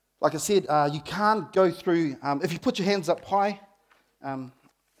Like I said, you can't go through, if you put your hands up high,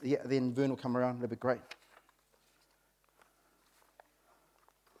 then Vern will come around, that'd be great.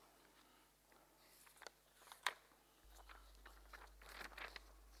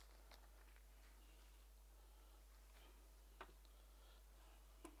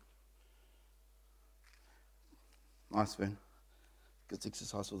 Nice, Vern. Good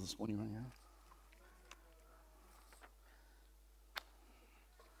exercise for this morning, right? Yeah.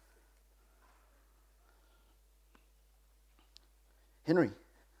 Henry,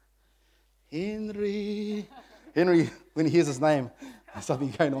 when he hears his name, there's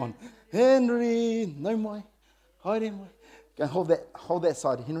something going on. Henry, no my, hide him. Go hold that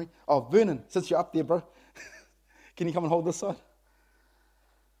side, Henry. Oh, Vernon, since you're up there, bro, can you come and hold this side?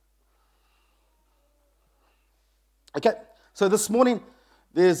 Okay, so this morning,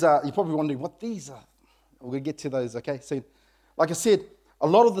 there's, you're probably wondering what these are. We're going to get to those, okay? So, like I said, a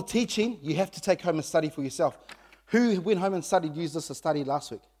lot of the teaching, you have to take home and study for yourself. Who went home and studied, used this to study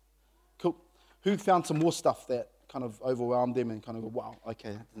last week? Cool. Who found some more stuff that kind of overwhelmed them and kind of go, wow, okay,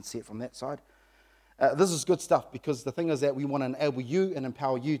 I didn't see it from that side. This is good stuff because the thing is that we want to enable you and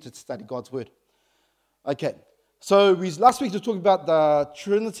empower you to study God's Word. Okay, so last week we were talking about the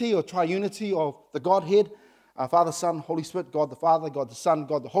Trinity or triunity of the Godhead, Father, Son, Holy Spirit, God the Father, God the Son,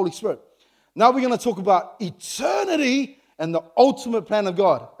 God the Holy Spirit. Now we're going to talk about eternity and the ultimate plan of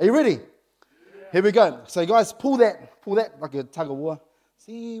God. Are you ready? Yeah. Here we go. So guys, pull that like a tug of war.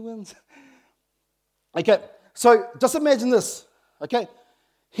 Sea winds. Okay, so just imagine this, okay?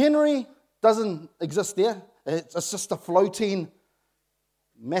 Henry doesn't exist there. It's just a floating,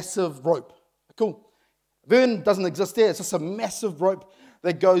 massive rope. Cool. Vern doesn't exist there. It's just a massive rope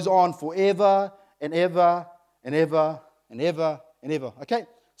that goes on forever and ever and ever and ever and ever, okay?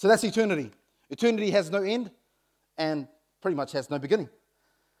 So that's eternity. Eternity has no end and pretty much has no beginning.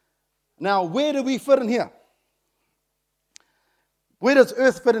 Now, where do we fit in here? Where does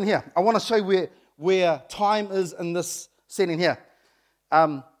Earth fit in here? I want to show you where time is in this setting here.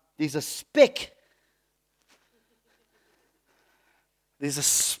 There's a speck. There's a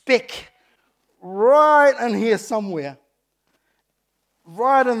speck right in here somewhere.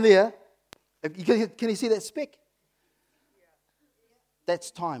 Right in there. Can you see that speck? That's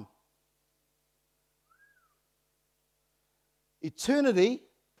time. Eternity,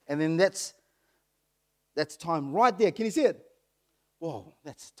 and then that's time right there. Can you see it? Whoa,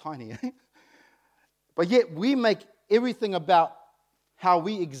 that's tiny. But yet we make everything about how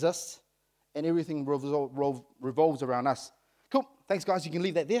we exist, and everything revolves around us. Cool. Thanks, guys. You can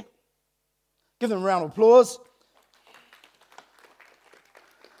leave that there. Give them a round of applause.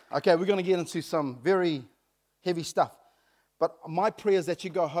 Okay, we're going to get into some very heavy stuff. But my prayer is that you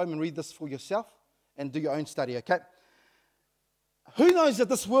go home and read this for yourself and do your own study, okay? Who knows that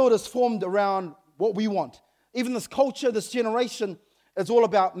this world is formed around what we want? Even this culture, this generation, is all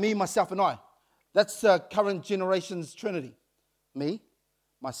about me, myself, and I. That's the current generation's trinity. Me,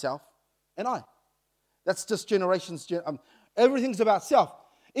 myself, and I. That's just generation's... everything's about self.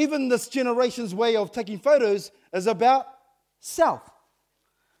 Even this generation's way of taking photos is about self.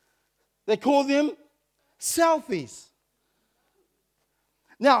 They call them selfies.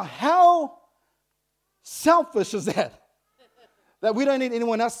 Now, how selfish is that? That we don't need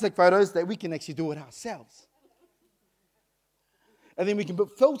anyone else to take photos, that we can actually do it ourselves. And then we can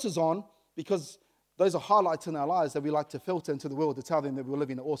put filters on because those are highlights in our lives that we like to filter into the world to tell them that we're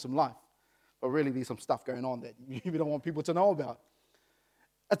living an awesome life. But really there's some stuff going on that we don't want people to know about.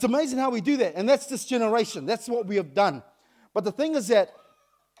 It's amazing how we do that. And that's this generation. That's what we have done. But the thing is that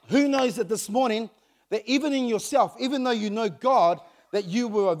who knows that this morning that even in yourself, even though you know God, that you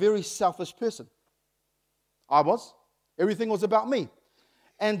were a very selfish person. I was. Everything was about me.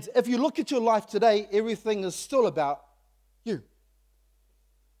 And if you look at your life today, everything is still about you.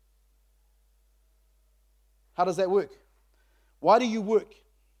 How does that work? Why do you work?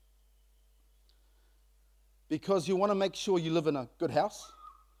 Because you want to make sure you live in a good house,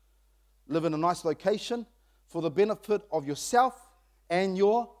 live in a nice location for the benefit of yourself and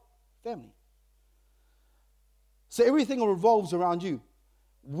your family. So everything revolves around you.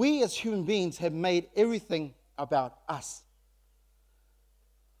 We as human beings have made everything about us.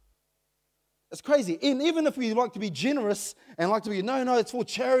 It's crazy. And even if we like to be generous and like to be, no, it's for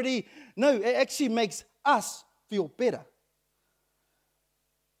charity. No, it actually makes us feel better.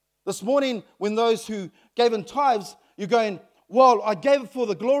 This morning, when those who gave in tithes, you're going, well, I gave it for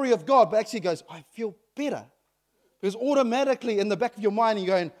the glory of God, but actually goes, I feel better. Because automatically in the back of your mind, you're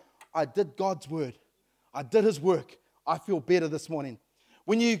going, I did God's word. I did his work. I feel better this morning.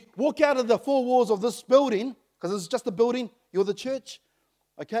 When you walk out of the four walls of this building, because it's just a building, you're the church,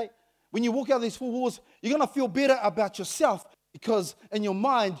 Okay? When you walk out of these 4 walls, you're going to feel better about yourself because in your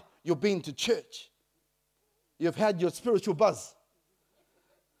mind, you've been to church. You've had your spiritual buzz.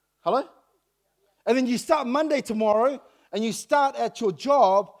 Hello? And then you start Monday tomorrow, and you start at your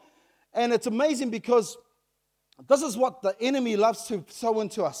job, and it's amazing because this is what the enemy loves to sow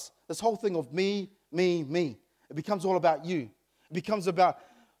into us. This whole thing of me, me, me. It becomes all about you. It becomes about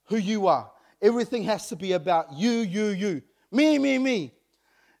who you are. Everything has to be about you, you, you. Me, me, me.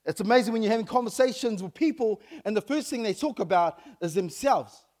 It's amazing when you're having conversations with people, and the first thing they talk about is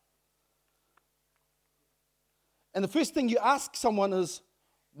themselves. And the first thing you ask someone is,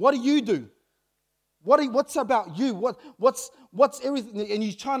 what do you do? What's about you? What's everything? And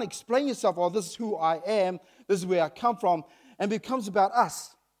you're trying to explain yourself, oh, this is who I am, this is where I come from, and it becomes about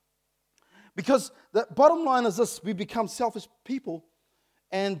us. Because the bottom line is this, we become selfish people,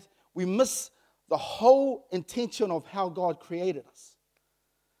 and we miss the whole intention of how God created us.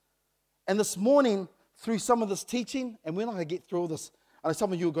 And this morning, through some of this teaching, and we're not going to get through all this, I know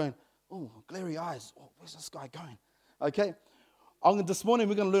some of you are going, oh, glary eyes, oh, where's this guy going? Okay, this morning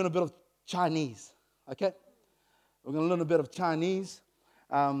we're going to learn a bit of Chinese, okay? We're going to learn a bit of Chinese.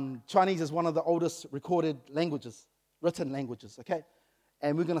 Chinese is one of the oldest recorded languages, written languages, okay?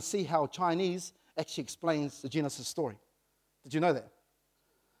 And we're going to see how Chinese actually explains the Genesis story. Did you know that?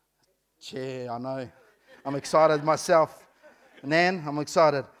 Yeah, I know. I'm excited myself. Nan, I'm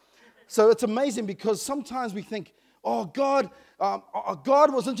excited. So it's amazing because sometimes we think, oh, God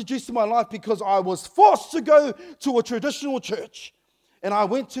was introduced to my life because I was forced to go to a traditional church. And I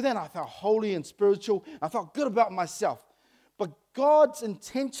went to that and I felt holy and spiritual. I felt good about myself. But God's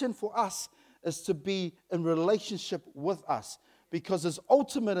intention for us is to be in relationship with us because His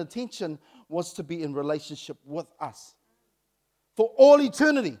ultimate intention was to be in relationship with us for all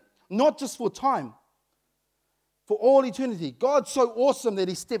eternity, not just for time. For all eternity. God's so awesome that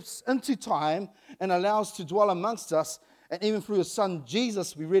He steps into time and allows to dwell amongst us. And even through His Son,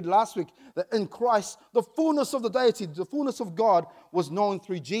 Jesus, we read last week that in Christ, the fullness of the deity, the fullness of God was known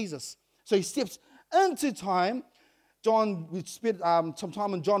through Jesus. So He steps into time. We spent some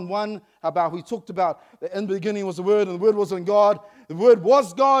time in John 1 about, we talked about that in the beginning was the Word and the Word was in God. The Word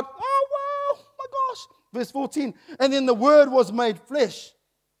was God. Oh, wow, my gosh. Verse 14. And then the Word was made flesh.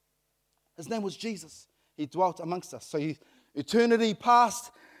 His name was Jesus. He dwelt amongst us. So eternity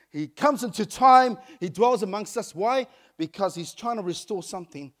past, He comes into time, He dwells amongst us. Why? Because He's trying to restore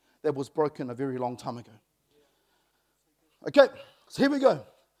something that was broken a very long time ago. Okay, so here we go.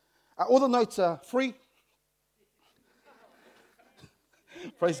 All the notes are free.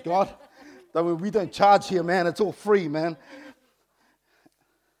 Praise God. We don't charge here, man. It's all free, man.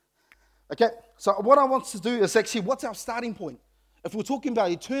 Okay, so what I want to do is actually, what's our starting point? If we're talking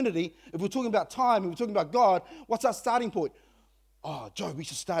about eternity, if we're talking about time, if we're talking about God, what's our starting point? Oh, Joe, we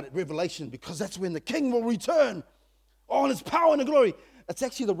should start at Revelation because that's when the King will return. Oh, and His power and the glory. It's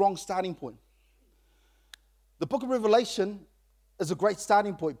actually the wrong starting point. The book of Revelation is a great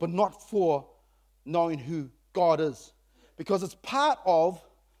starting point, but not for knowing who God is. Because it's part of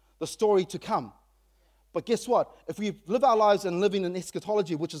the story to come. But guess what? If we live our lives and living in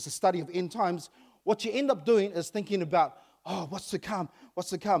eschatology, which is the study of end times, what you end up doing is thinking about, oh, what's to come? What's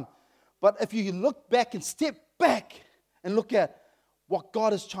to come? But if you look back and step back and look at what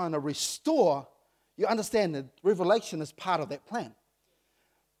God is trying to restore, you understand that Revelation is part of that plan.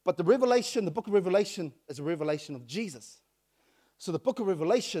 But the book of Revelation is a revelation of Jesus. So the book of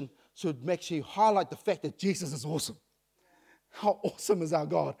Revelation should actually highlight the fact that Jesus is awesome. How awesome is our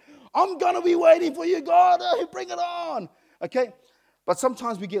God? I'm going to be waiting for you, God. Bring it on. Okay? But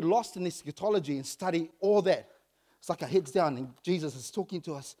sometimes we get lost in eschatology and study all that. It's like our heads down and Jesus is talking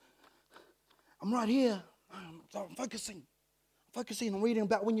to us. I'm right here. I'm focusing. I'm reading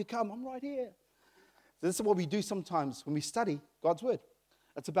about when you come. I'm right here. So this is what we do sometimes when we study God's Word.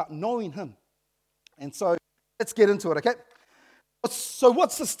 It's about knowing Him. And so let's get into it, okay? So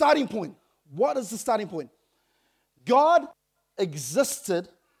what's the starting point? What is the starting point? God existed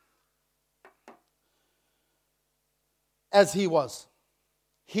as He was.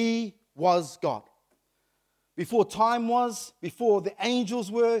 He was God. Before time was, before the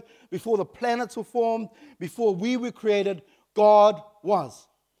angels were, before the planets were formed, before we were created, God was.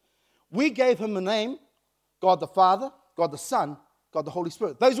 We gave Him a name, God the Father, God the Son, God the Holy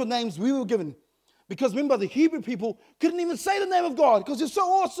Spirit. Those were names we were given. Because remember, the Hebrew people couldn't even say the name of God because He's so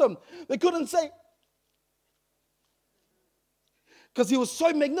awesome. They couldn't say, because He was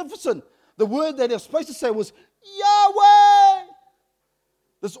so magnificent. The word that they were supposed to say was Yahweh,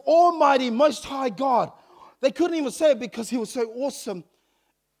 this almighty, most high God. They couldn't even say it because He was so awesome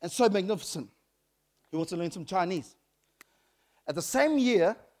and so magnificent. He wants to learn some Chinese. at the same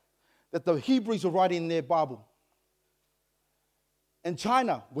year that the Hebrews were writing their Bible. In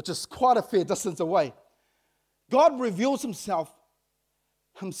China, which is quite a fair distance away, God reveals himself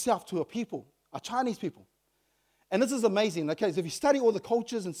to a people, a Chinese people. And this is amazing, okay? So if you study all the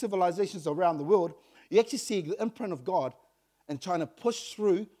cultures and civilizations around the world, you actually see the imprint of God and trying to push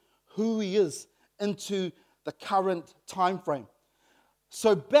through who he is into the current time frame.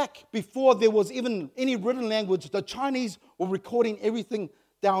 So back before there was even any written language, the Chinese were recording everything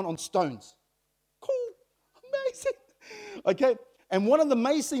down on stones. Cool, amazing. Okay, and one of the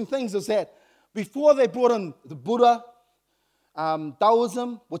amazing things is that before they brought in the Buddha,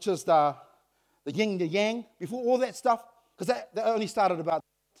 Taoism, which is the yin, the yang, before all that stuff, because that only started about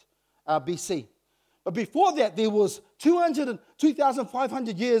BC. But before that, there was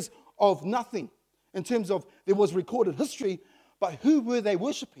 2,500 years of nothing in terms of there was recorded history, but who were they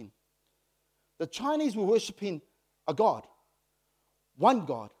worshipping? The Chinese were worshipping a god, one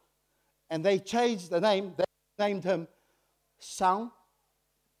god, and they changed the name. They named him Shang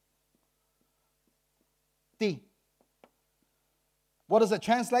Di. What does it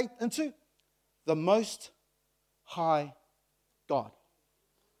translate into? The Most High God.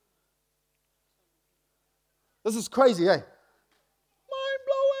 This is crazy, eh?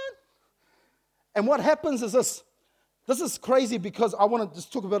 Mind-blowing. And what happens is this. This is crazy because I want to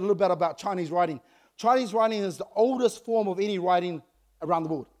just talk a little bit about Chinese writing. Chinese writing is the oldest form of any writing around the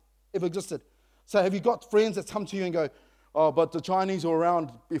world ever existed. So have you got friends that come to you and go, oh, but the Chinese were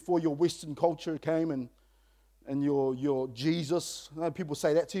around before your Western culture came and your Jesus? People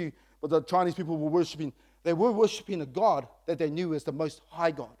say that to you, but the Chinese people were worshipping a God that they knew as the Most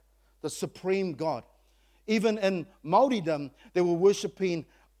High God, the Supreme God. Even in Maoridom, they were worshipping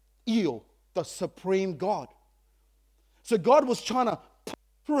Eel, the Supreme God. So God was trying to push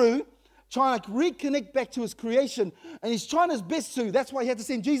through, trying to reconnect back to his creation, and he's trying his best to. That's why he had to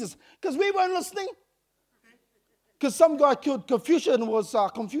send Jesus, because we weren't listening. Because some guy called Confucian was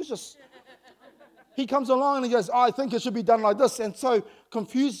Confucius. He comes along and he goes, I think it should be done like this. And so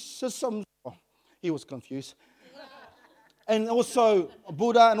Confucius, he was confused. And also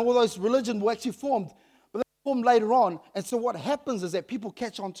Buddha and all those religions were actually formed. But they formed later on. And so what happens is that people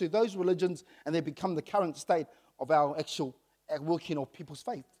catch on to those religions and they become the current state of our actual working of people's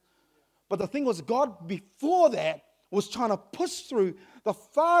faith. But the thing was, God before that was trying to push through. The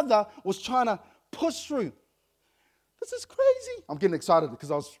Father was trying to push through. This is crazy. I'm getting excited because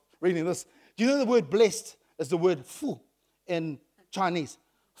I was reading this. Do you know the word blessed is the word fu in Chinese?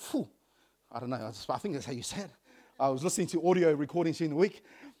 Fu. I don't know. I think that's how you say it. I was listening to audio recordings during the week.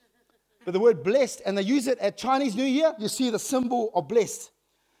 But the word blessed, and they use it at Chinese New Year. You see the symbol of blessed.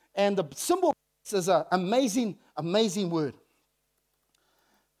 And the symbol of blessed is an amazing, amazing word.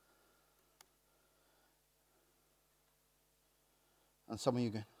 And some of you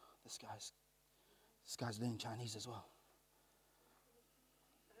go, this guy's learning Chinese as well.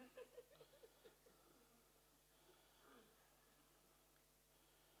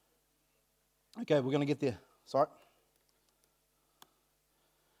 Okay, we're going to get there. Sorry.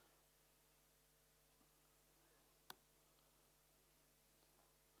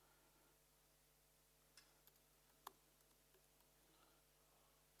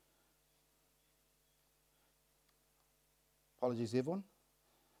 Apologies, everyone.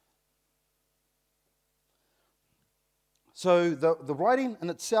 So the writing in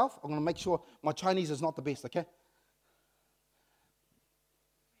itself, I'm going to make sure my Chinese is not the best, okay?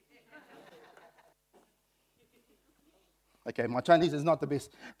 Okay, my Chinese is not the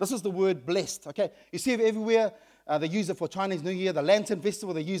best. This is the word blessed, okay? You see it everywhere. They use it for Chinese New Year. The Lantern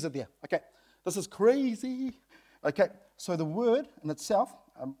Festival, they use it there. Okay, this is crazy. Okay, so the word in itself,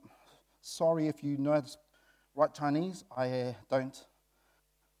 sorry if you know this right Chinese. I don't.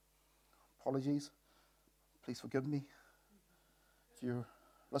 Apologies. Please forgive me. If you're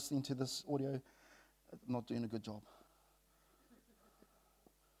listening to this audio, I'm not doing a good job.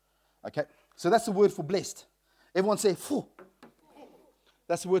 Okay, so that's the word for blessed. Everyone say, fu.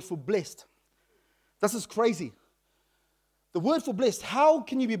 That's the word for blessed. This is crazy. The word for blessed, how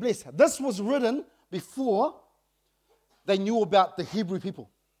can you be blessed? This was written before they knew about the Hebrew people.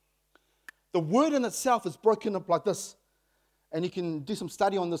 The word in itself is broken up like this. And you can do some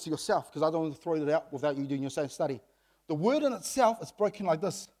study on this yourself, because I don't want to throw it out without you doing your same study. The word in itself is broken like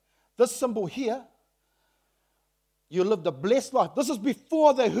this. This symbol here, you lived a blessed life. This is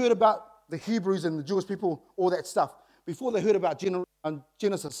before they heard about the Hebrews and the Jewish people, all that stuff. Before they heard about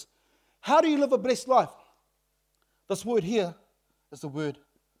Genesis. How do you live a blessed life? This word here is the word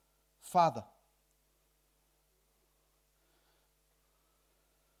Father.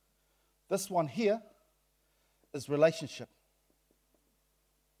 This one here is relationship.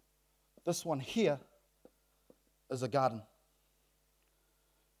 This one here is a garden.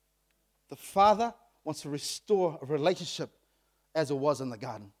 The Father wants to restore a relationship as it was in the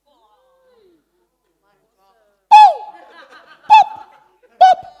garden.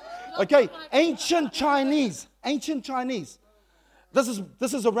 Okay, ancient Chinese. This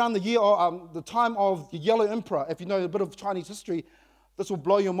is around the year, the time of the Yellow Emperor. If you know a bit of Chinese history, this will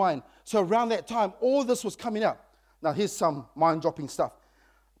blow your mind. So around that time, all this was coming out. Now here's some mind-dropping stuff.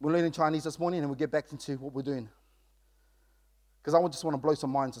 We're learning Chinese this morning, and we'll get back into what we're doing. Because I just want to blow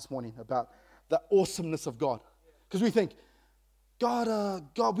some minds this morning about the awesomeness of God. Because we think, God,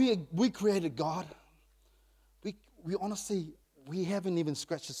 we created God. We honestly, we haven't even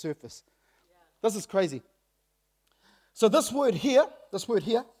scratched the surface. Yeah. This is crazy. So this word here is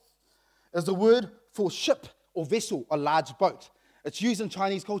the word for ship or vessel, a large boat. It's used in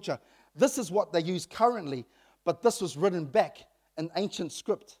Chinese culture. This is what they use currently, but this was written back in ancient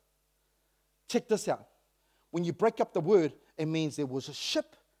script. Check this out. When you break up the word, it means there was a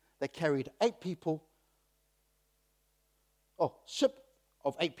ship that carried 8 people. Oh, ship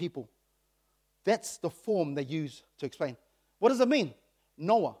of 8 people. That's the form they use to explain. What does it mean?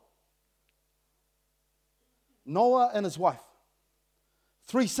 Noah and his wife.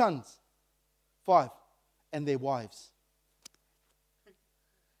 3 sons, 5, and their wives.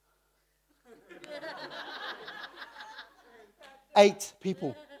 Eight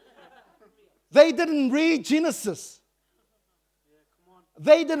people. They didn't read Genesis.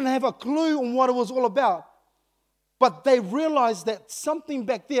 They didn't have a clue on what it was all about. But they realized that something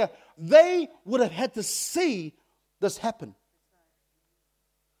back there, they would have had to see this happen.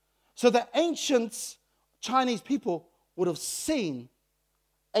 So the ancient Chinese people would have seen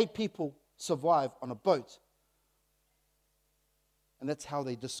 8 people survive on a boat. And that's how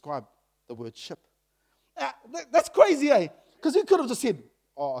they describe the word ship. That's crazy, eh? Because you could have just said,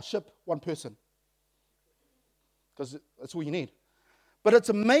 oh, a ship, 1 person. Because that's all you need. But it's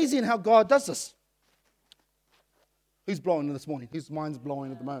amazing how God does this. Who's blowing this morning? Whose mind's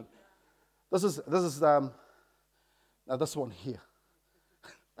blowing at the moment? This is now this one here.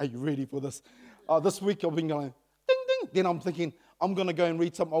 Are you ready for this? This week I've been going, ding, ding. Then I'm thinking, I'm going to go and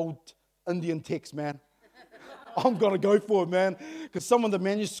read some old Indian text, man. I'm going to go for it, man. Because some of the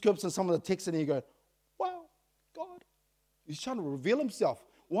manuscripts and some of the texts in here go, wow, God. He's trying to reveal himself.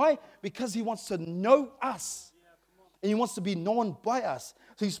 Why? Because he wants to know us. And he wants to be known by us.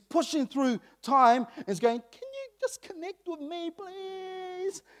 So he's pushing through time and he's going, can you just connect with me,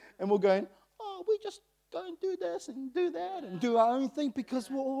 please? And we're going, oh, we just go and do this and do that and do our own thing because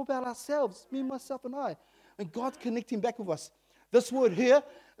we're all about ourselves, me, myself, and I. And God's connecting back with us. This word here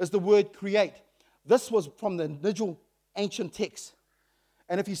is the word create. This was from the original ancient text.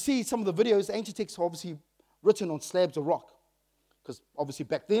 And if you see some of the videos, the ancient texts are obviously written on slabs of rock. Because obviously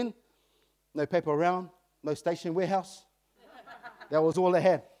back then, no paper around, no station warehouse. That was all they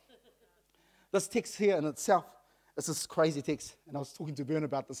had. This text here in itself, it's this crazy text. And I was talking to Bern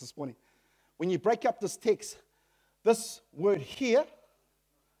about this morning. When you break up this text, this word here,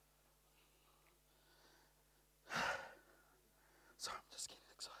 sorry, I'm just getting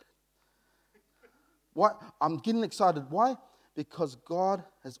excited. Why? I'm getting excited. Why? Because God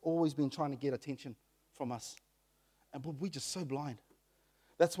has always been trying to get attention from us. And we're just so blind.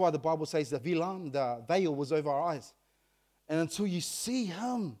 That's why the Bible says the veil was over our eyes. And until you see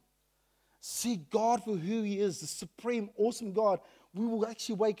him, see God for who he is, the supreme, awesome God, we will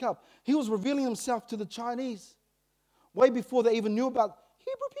actually wake up. He was revealing himself to the Chinese way before they even knew about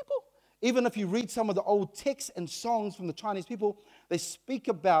Hebrew people. Even if you read some of the old texts and songs from the Chinese people, they speak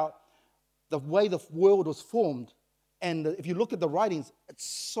about the way the world was formed. And if you look at the writings, it's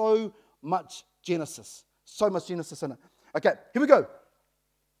so much Genesis. So much Genesis in it. Okay, here we go.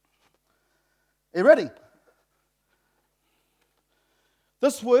 Are you ready?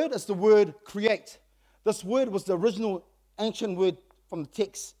 This word is the word create. This word was the original ancient word from the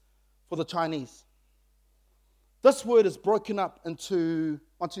text for the Chinese. This word is broken up into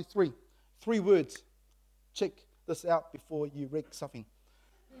 1, 2, 3. 3 words. Check this out before you wreck something.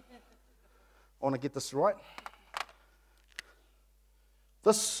 I want to get this right.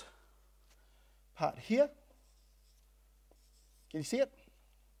 This part here. Can you see it?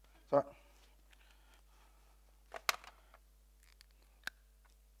 Sorry.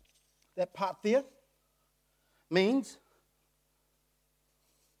 That part there means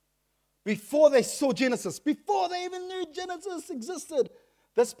before they saw Genesis, before they even knew Genesis existed,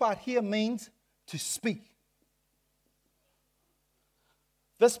 this part here means to speak.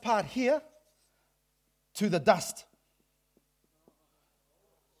 This part here, to the dust.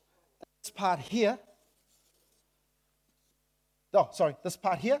 This part here, this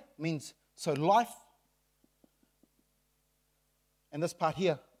part here means So life, and this part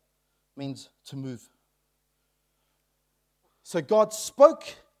here means to move. So God spoke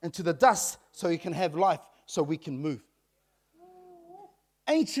into the dust so He can have life, so we can move.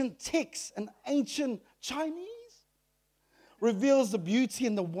 Ancient texts and ancient Chinese reveals the beauty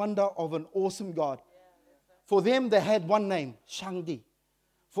and the wonder of an awesome God. For them, they had one name, Shangdi.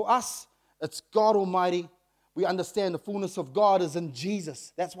 For us, it's God Almighty. We understand the fullness of God is in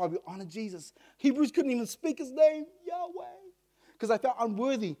Jesus. That's why we honor Jesus. Hebrews couldn't even speak His name, Yahweh, because they felt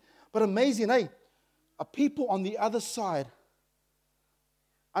unworthy. But amazing, a people on the other side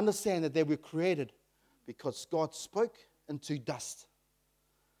understand that they were created because God spoke into dust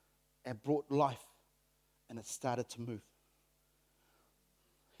and brought life, and it started to move.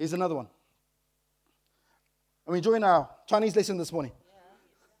 Here's another one. Are we enjoying our Chinese lesson this morning?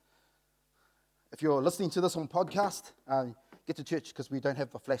 If you're listening to this on podcast, get to church because we don't have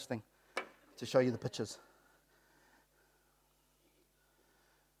the flash thing to show you the pictures.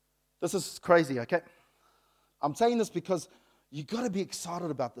 This is crazy, okay? I'm saying this because you got to be excited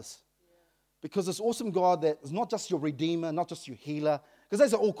about this. Because this awesome God that is not just your redeemer, not just your healer, because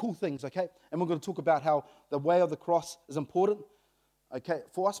those are all cool things, okay? And we're going to talk about how the way of the cross is important, okay,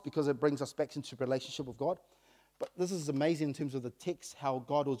 for us because it brings us back into relationship with God. But this is amazing in terms of the text, how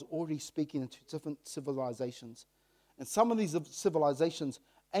God was already speaking into different civilizations. And some of these civilizations,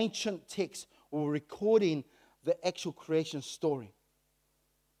 ancient texts, were recording the actual creation story.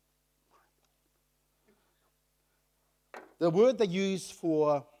 The word they use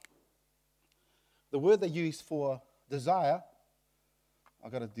for desire,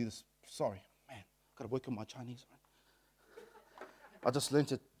 I've got to do this, sorry, man, I've got to work on my Chinese. Right? I just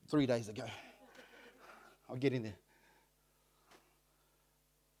learned it 3 days ago. I'll get in there.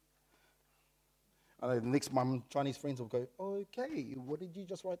 I know the next my Chinese friends will go, okay, what did you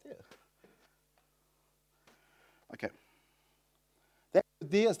just write there? Okay. That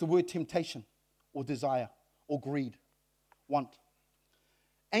there is the word temptation or desire or greed, want.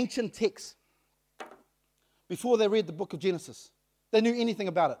 Ancient texts, before they read the book of Genesis, they knew anything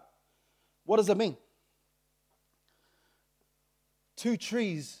about it. What does it mean? 2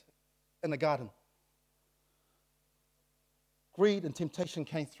 trees in a garden. Greed and temptation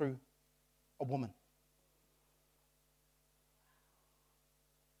came through a woman,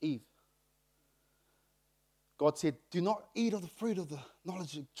 Eve. God said, do not eat of the fruit of the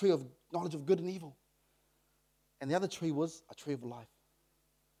tree of knowledge of good and evil. And the other tree was a tree of life.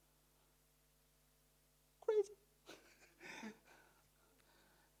 Crazy.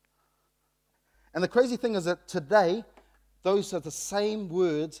 And the crazy thing is that today, those are the same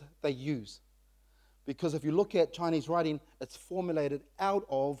words they use. Because if you look at Chinese writing, it's formulated out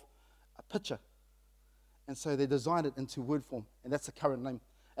of a picture. And so they designed it into word form. And that's the current name,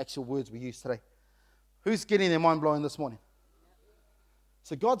 actual words we use today. Who's getting their mind blowing this morning?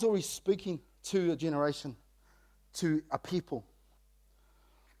 So God's already speaking to a generation, to a people.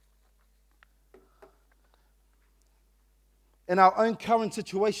 In our own current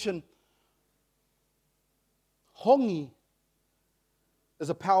situation, hongi is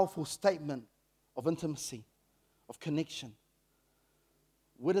a powerful statement of intimacy, of connection.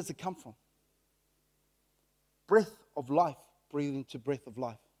 Where does it come from? Breath of life, breathing to breath of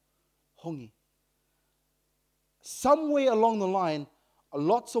life. Hongi. Somewhere along the line,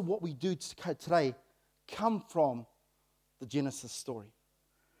 lots of what we do today come from the Genesis story.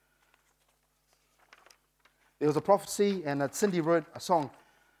 There was a prophecy, and Cindy wrote a song.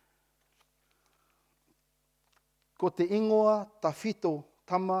 Ko te ingoa tawhito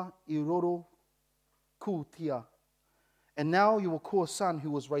tama I roro ku tia. And now you will call a son who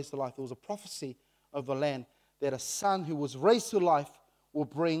was raised to life. There was a prophecy of the land that a son who was raised to life will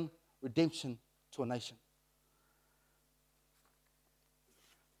bring redemption to a nation.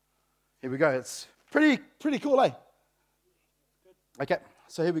 Here we go. It's pretty cool, eh? Okay,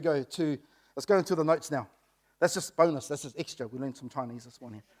 so here we go. Let's go into the notes now. That's just bonus. That's just extra. We learned some Chinese this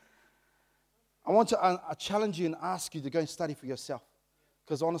morning. I want to challenge you and ask you to go and study for yourself.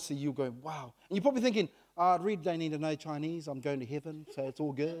 Because honestly, you'll go, wow. And you're probably thinking, I really don't need to know Chinese. I'm going to heaven, so it's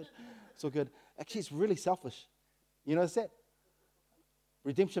all good. It's all good. Actually, it's really selfish. You notice that?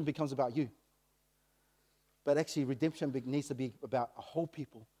 Redemption becomes about you. But actually, redemption needs to be about a whole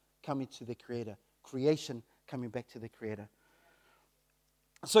people coming to their Creator. Creation coming back to their Creator.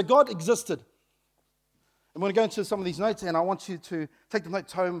 So God existed. I'm going to go into some of these notes, and I want you to take the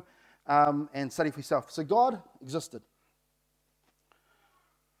notes home and study for yourself. So God existed.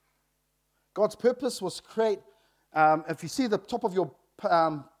 God's purpose was to create, if you see the top of your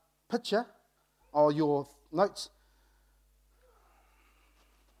picture or your notes,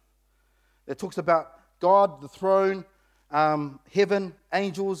 that talks about God, the throne, heaven,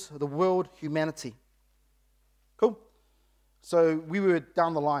 angels, the world, humanity. Cool? So we were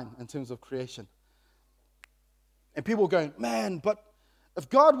down the line in terms of creation. And people were going, man, but if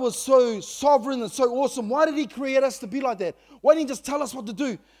God was so sovereign and so awesome, why did he create us to be like that? Why didn't he just tell us what to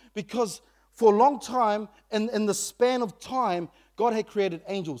do? Because for a long time, in the span of time, God had created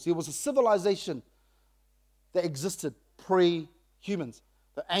angels. There was a civilization that existed pre-humans.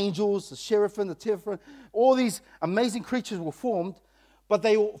 The angels, the cherubim, the teraphim, all these amazing creatures were formed, but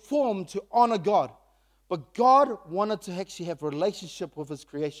they were formed to honor God. But God wanted to actually have a relationship with his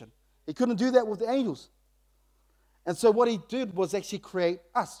creation. He couldn't do that with the angels. And so what he did was actually create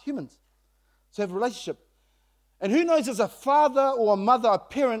us, humans, to have a relationship. And who knows, as a father or a mother, a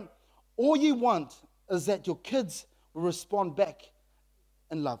parent, all you want is that your kids will respond back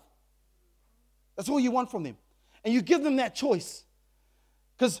in love. That's all you want from them. And you give them that choice.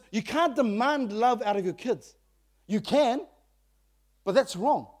 Because you can't demand love out of your kids. You can, but that's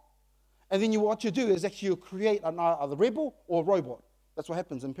wrong. And then what you do is actually you create a rebel or a robot. That's what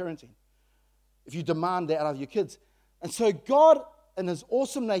happens in parenting. If you demand that out of your kids. And so God, in his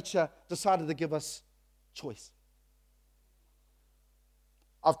awesome nature, decided to give us choice.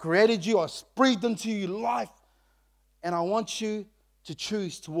 I've created you, I've breathed into you life, and I want you to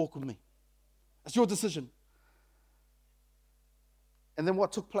choose to walk with me. That's your decision. And then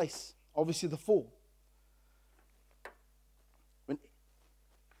what took place? Obviously the fall.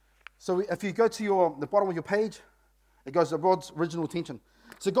 So if you go to the bottom of your page, it goes to God's original intention.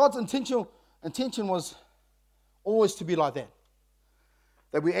 So God's intention was always to be like that.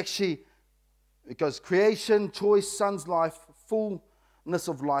 That we actually, it goes creation, choice, son's life, fullness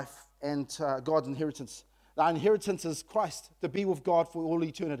of life, and God's inheritance. Our inheritance is Christ, to be with God for all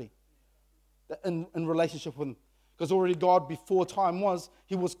eternity. In relationship with him. Because already God, before time was,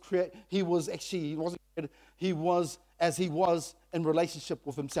 he wasn't created, he was as he was in relationship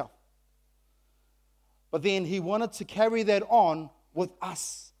with himself. But then he wanted to carry that on with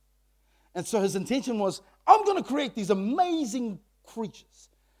us. And so his intention was, I'm going to create these amazing creatures.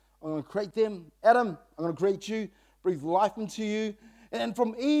 I'm going to create them. Adam, I'm going to create you, breathe life into you. And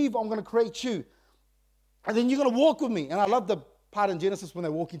from Eve, I'm going to create you. And then you're going to walk with me. And I love the part in Genesis when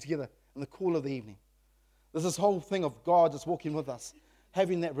they're walking together in the cool of the evening. There's this whole thing of God just walking with us,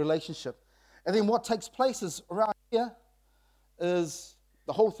 having that relationship. And then what takes place is around here is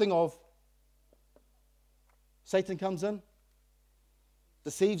the whole thing of Satan comes in,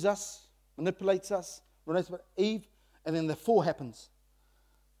 deceives us, manipulates us, Eve, and then the fall happens.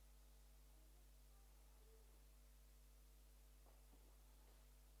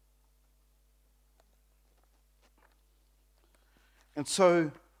 And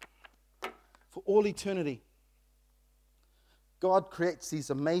so, for all eternity, God creates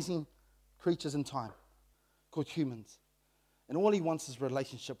these amazing creatures in time called humans. And all he wants is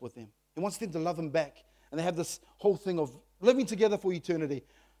relationship with them. He wants them to love him back. And they have this whole thing of living together for eternity.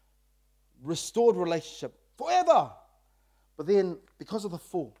 Restored relationship forever. But then, because of the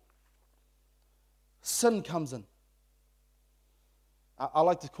fall, sin comes in. I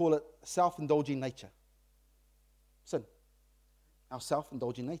like to call it self-indulging nature. Sin. Our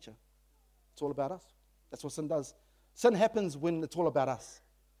self-indulging nature. It's all about us. That's what sin does. Sin happens when it's all about us.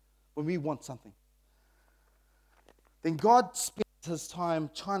 When we want something. Then God spends his time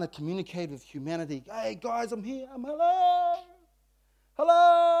trying to communicate with humanity. Hey guys, I'm here. I'm hello.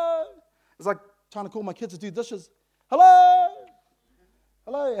 Hello. It's like trying to call my kids to do dishes. Hello.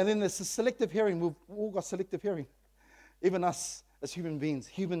 Hello. And then there's a selective hearing. We've all got selective hearing. Even us as human beings,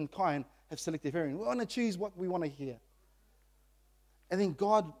 humankind have selective hearing. We want to choose what we want to hear. And then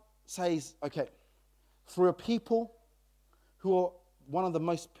God says, okay, for a people who are one of the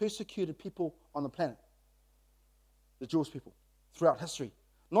most persecuted people on the planet, the Jewish people, throughout history.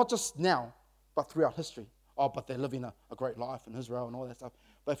 Not just now, but throughout history. Oh, but they're living a great life in Israel and all that stuff.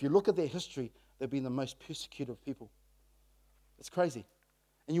 But if you look at their history, they've been the most persecuted people. It's crazy.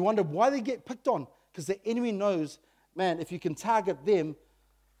 And you wonder why they get picked on. Because the enemy knows, man, if you can target them,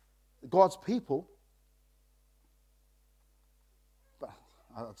 God's people, but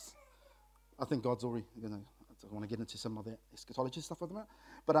I think God's already, I don't want to get into some of that eschatology stuff with them.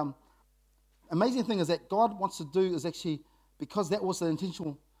 But amazing thing is that God wants to do is actually, because that was the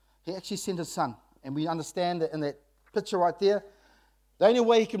intentional, he actually sent his son. And we understand that in that picture right there, the only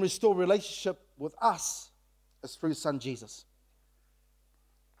way he can restore relationship with us is through his son Jesus.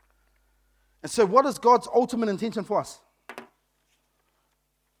 And so what is God's ultimate intention for us?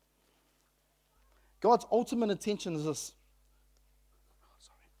 God's ultimate intention is this.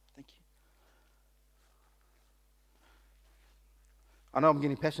 I know I'm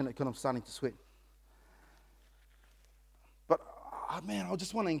getting passionate because I'm starting to sweat. But, man, I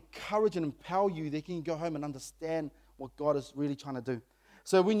just want to encourage and empower you that you can go home and understand what God is really trying to do.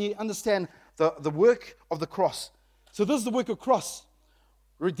 So when you understand the work of the cross, so this is the work of cross,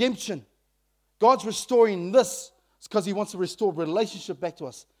 redemption. God's restoring this because he wants to restore relationship back to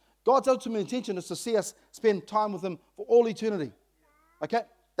us. God's ultimate intention is to see us spend time with him for all eternity. Okay?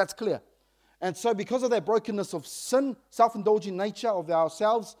 That's clear. And so because of that brokenness of sin, self-indulging nature of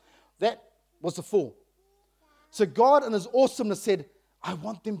ourselves, that was the fall. So God in his awesomeness said, I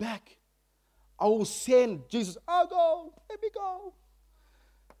want them back. I will send Jesus. I'll go. Let me go.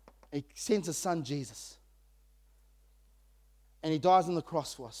 He sends his son Jesus. And he dies on the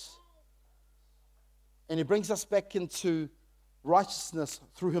cross for us. And he brings us back into righteousness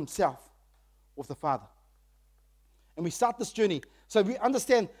through himself with the Father. And we start this journey. So we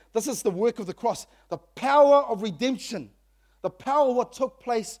understand this is the work of the cross, the power of redemption, the power of what took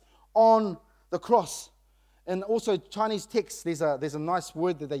place on the cross. And also Chinese text, there's a nice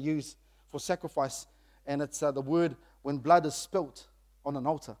word that they use for sacrifice, and it's the word when blood is spilt on an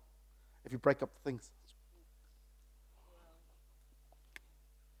altar, if you break up things.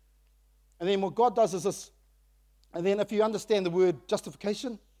 And then what God does is this, and then if you understand the word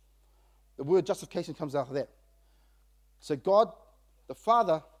justification comes out of that. So God, the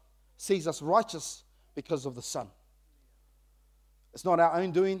Father, sees us righteous because of the Son. It's not our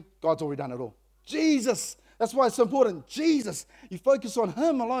own doing. God's already done it all. Jesus, that's why it's so important. Jesus, you focus on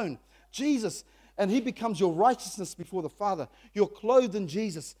him alone. Jesus, and he becomes your righteousness before the Father. You're clothed in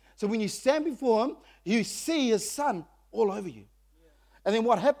Jesus. So when you stand before him, you see his Son all over you. And then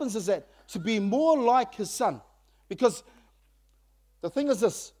what happens is that to be more like his Son, because the thing is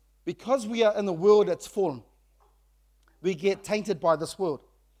this, because we are in the world that's fallen, we get tainted by this world.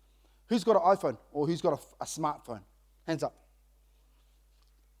 Who's got an iPhone or who's got a smartphone? Hands up.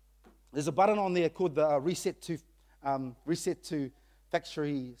 There's a button on there called the reset to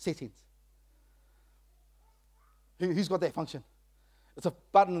factory settings. Who's got that function? It's a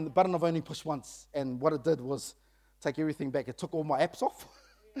button, and the button I've only pushed once. And what it did was take everything back. It took all my apps off.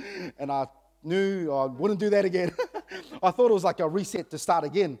 And I knew I wouldn't do that again. I thought it was like a reset to start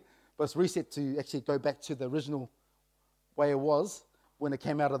again. But it's reset to actually go back to the original way it was when it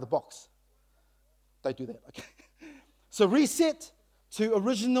came out of the box. Don't do that, okay? So reset to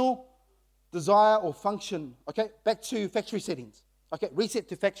original desire or function, okay? Back to factory settings, okay? Reset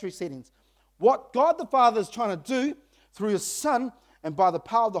to factory settings. What God the Father is trying to do through his Son and by the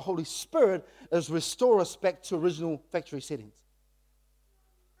power of the Holy Spirit is restore us back to original factory settings.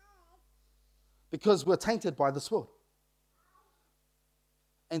 Because we're tainted by this world.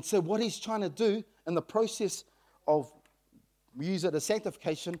 And so what he's trying to do in the process of, we use it as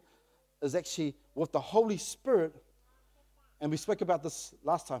sanctification, is actually with the Holy Spirit, and we spoke about this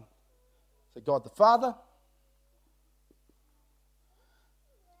last time. So God the Father,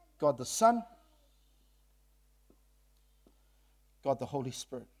 God the Son, God the Holy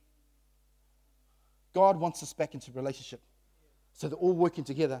Spirit. God wants us back into relationship. So they're all working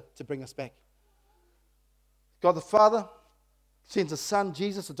together to bring us back. God the Father sends his Son,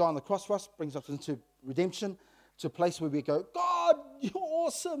 Jesus, to die on the cross for us, brings us into redemption, to a place where we go, God, you're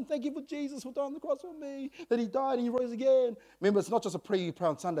awesome. Thank you for Jesus for dying on the cross for me, that he died and he rose again. Remember, it's not just a prayer you pray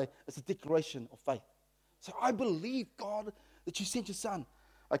on Sunday, it's a declaration of faith. So I believe, God, that you sent your Son.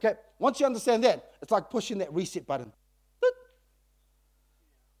 Okay, once you understand that, it's like pushing that reset button.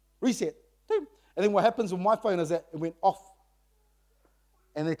 Reset. And then what happens with my phone is that it went off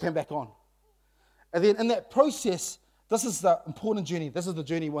and then it came back on. And then in that process, this is the important journey. This is the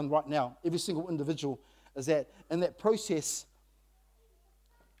journey one right now. Every single individual is that in that process,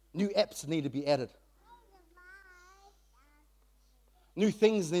 new apps need to be added. New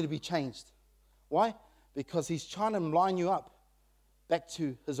things need to be changed. Why? Because he's trying to line you up back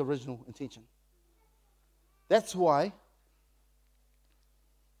to his original intention. That's why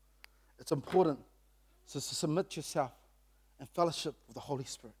it's important to submit yourself and fellowship with the Holy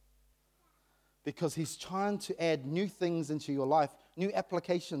Spirit. Because he's trying to add new things into your life, new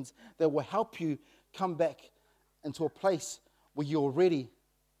applications that will help you come back into a place where you're ready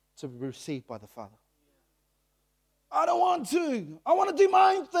to be received by the Father. I don't want to. I want to do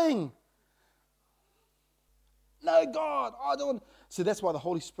my own thing. No, God, I don't. So that's why the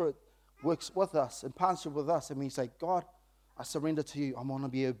Holy Spirit works with us in partnership with us. And we say, God, I surrender to you. I want to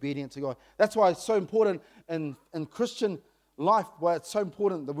be obedient to God. That's why it's so important in Christian life, why it's so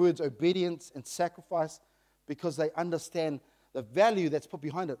important, the words obedience and sacrifice, because they understand the value that's put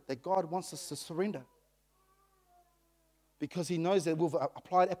behind it, that God wants us to surrender. Because he knows that we've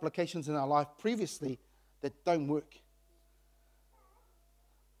applied applications in our life previously that don't work.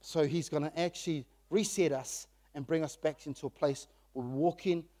 So he's going to actually reset us and bring us back into a place where we walk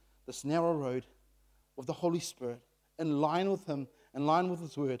in this narrow road with the Holy Spirit, in line with him, in line with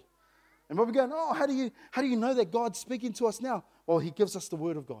his word. And we're going, oh, how do you know that God's speaking to us now? Well, he gives us the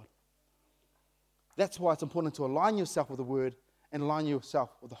word of God. That's why it's important to align yourself with the word and align yourself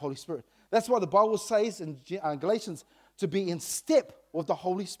with the Holy Spirit. That's why the Bible says in Galatians to be in step with the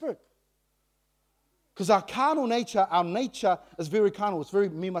Holy Spirit. Because our nature is very carnal. It's very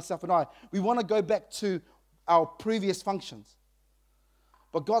me, myself, and I. We want to go back to our previous functions.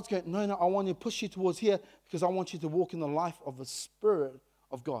 But God's going, no, I want to push you towards here because I want you to walk in the life of the Spirit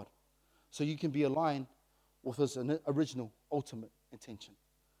of God. So you can be aligned with his original, ultimate intention.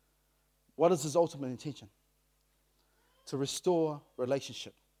 What is his ultimate intention? To restore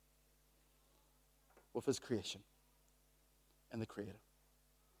relationship with his creation and the Creator.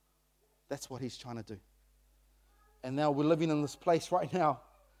 That's what he's trying to do. And now we're living in this place right now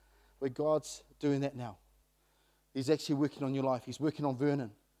where God's doing that now. He's actually working on your life. He's working on Vernon.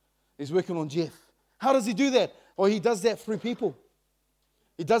 He's working on Jeff. How does he do that? Well, he does that through people.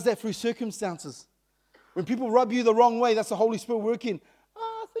 He does that through circumstances. When people rub you the wrong way, that's the Holy Spirit working.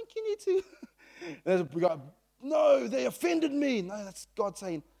 I think you need to. And we go, no, they offended me. No, that's God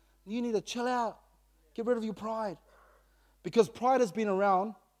saying, you need to chill out. Get rid of your pride. Because pride has been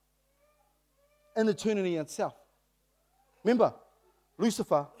around in eternity itself. Remember,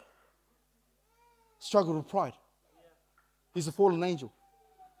 Lucifer struggled with pride. He's a fallen angel.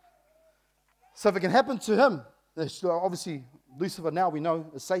 So if it can happen to him, obviously Lucifer now we know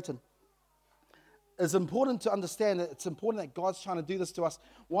is Satan. It's important to understand that it's important that God's trying to do this to us.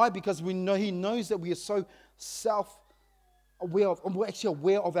 Why? Because we know He knows that we are so self-aware we're actually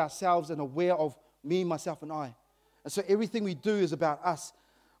aware of ourselves and aware of me, myself, and I. And so everything we do is about us.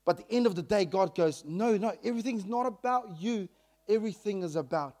 But at the end of the day, God goes, no, everything's not about you. Everything is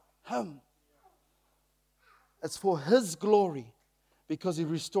about Him. It's for His glory because He's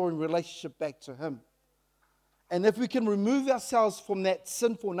restoring relationship back to Him. And if we can remove ourselves from that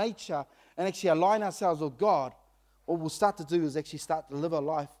sinful nature and actually align ourselves with God, what we'll start to do is actually start to live a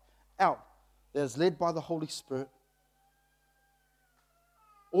life out that is led by the Holy Spirit,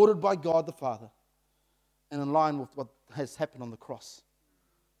 ordered by God the Father, and in line with what has happened on the cross,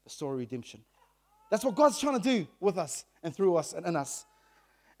 the story of redemption. That's what God's trying to do with us and through us and in us.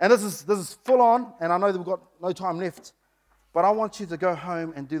 And this is full on, and I know that we've got no time left, but I want you to go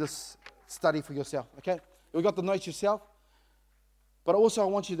home and do this study for yourself, okay? We've got the notes yourself, but also I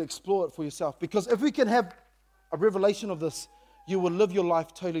want you to explore it for yourself, because if we can have a revelation of this, you will live your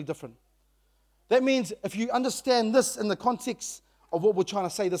life totally different. That means if you understand this in the context of what we're trying to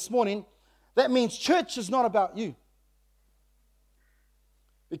say this morning, that means church is not about you.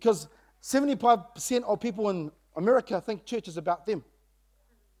 Because 75% of people in America think church is about them.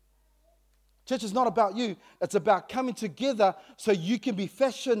 Church is not about you. It's about coming together so you can be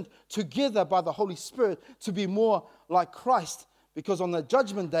fashioned together by the Holy Spirit to be more like Christ. Because on the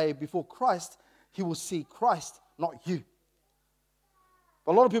judgment day before Christ, He will see Christ, not you.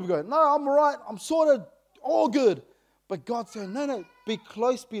 But a lot of people go, no, I'm all right. I'm sorted. All good. But God's saying, no, be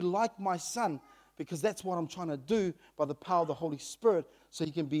close, be like my Son. Because that's what I'm trying to do by the power of the Holy Spirit. So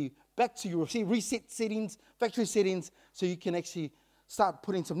you can be back to your reset settings, factory settings, so you can actually start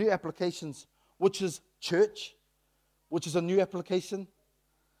putting some new applications, which is church, which is a new application.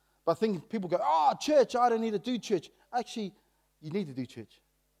 But I think people go, church, I don't need to do church. Actually, you need to do church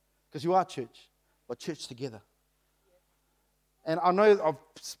because you are church, but church together. And I know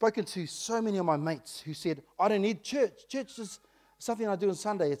I've spoken to so many of my mates who said, I don't need church. Church is something I do on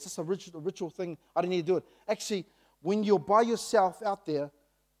Sunday. It's just a ritual thing. I don't need to do it. Actually, when you're by yourself out there,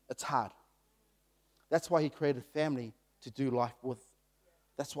 it's hard. That's why He created family to do life with.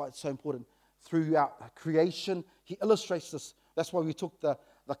 That's why it's so important. Throughout creation, He illustrates this. That's why we took the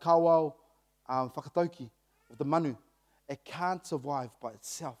kawau whakatauki of the manu. It can't survive by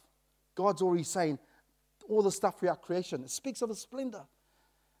itself. God's already saying all the stuff throughout creation. It speaks of His splendor.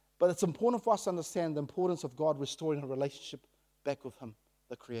 But it's important for us to understand the importance of God restoring a relationship back with Him,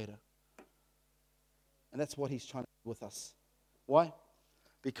 the Creator. And that's what He's trying to do with us. Why?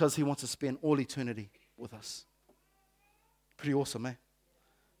 Because He wants to spend all eternity with us. Pretty awesome, eh?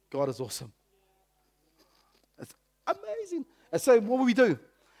 God is awesome. It's amazing. And so what do?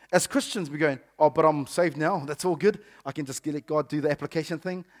 As Christians, we're going, but I'm saved now. That's all good. I can just let God do the application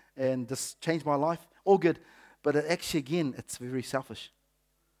thing and just change my life. All good. But actually, again, it's very selfish.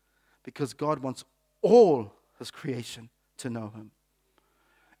 Because God wants all His creation to know Him.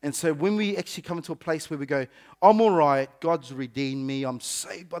 And so when we actually come into a place where we go, I'm all right, God's redeemed me, I'm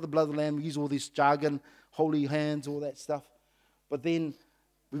saved by the blood of the Lamb, we use all this jargon, holy hands, all that stuff. But then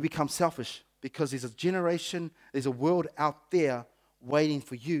we become selfish because there's a generation, there's a world out there waiting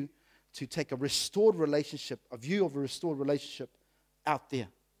for you to take a restored relationship, a view of a restored relationship out there.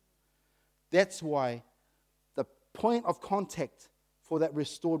 That's why the point of contact for that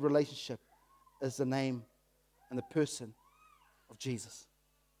restored relationship is the name and the person of Jesus.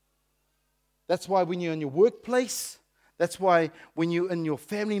 That's why when you're in your workplace, that's why when you're in your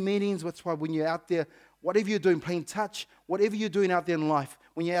family meetings, that's why when you're out there, whatever you're doing, playing touch, whatever you're doing out there in life,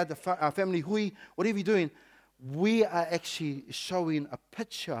 when you're at the family hui, whatever you're doing, we are actually showing a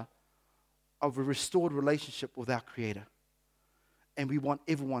picture of a restored relationship with our Creator. And we want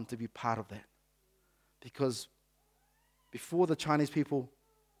everyone to be part of that. Because before the Chinese people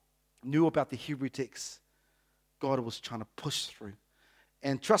knew about the Hebrew text, God was trying to push through.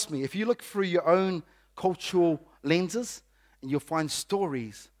 And trust me, if you look through your own cultural lenses, and you'll find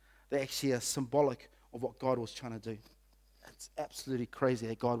stories that actually are symbolic of what God was trying to do. It's absolutely crazy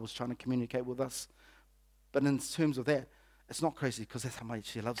that God was trying to communicate with us. But in terms of that, it's not crazy because that's how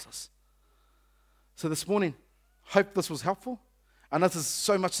much He loves us. So this morning, hope this was helpful. I know there's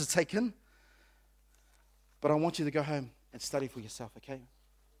so much to take in, but I want you to go home and study for yourself, okay?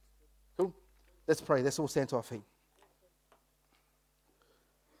 Cool? Let's pray. Let's all stand to our feet.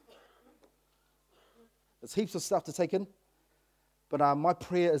 There's heaps of stuff to take in, but my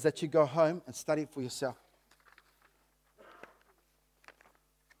prayer is that you go home and study it for yourself.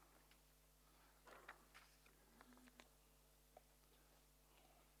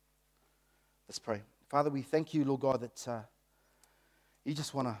 Let's pray. Father, we thank you, Lord God, that you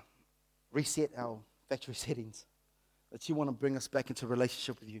just want to reset our factory settings, that you want to bring us back into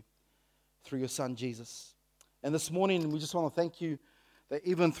relationship with you through your Son, Jesus. And this morning, we just want to thank you that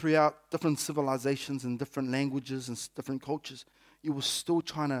even throughout different civilizations and different languages and different cultures, you were still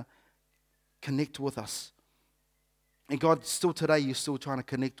trying to connect with us. And God, still today, you're still trying to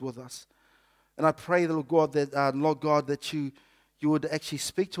connect with us. And I pray, Lord God, that you would actually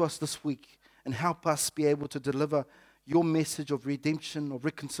speak to us this week and help us be able to deliver your message of redemption, of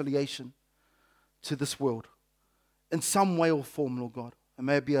reconciliation to this world in some way or form, Lord God. It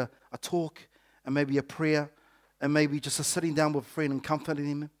may be a talk, it may be a prayer, it may be just a sitting down with a friend and comforting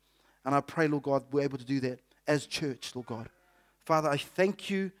him. And I pray, Lord God, we're able to do that as church, Lord God. Father, I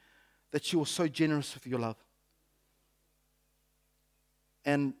thank you that you are so generous with your love.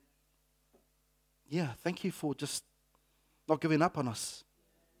 And thank you for just not giving up on us.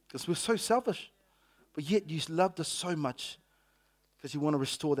 Because we're so selfish. But yet you loved us so much because you want to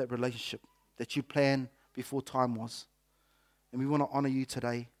restore that relationship that you planned before time was. And we want to honor you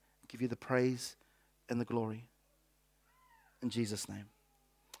today, give you the praise and the glory. In Jesus' name.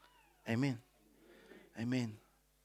 Amen. Amen.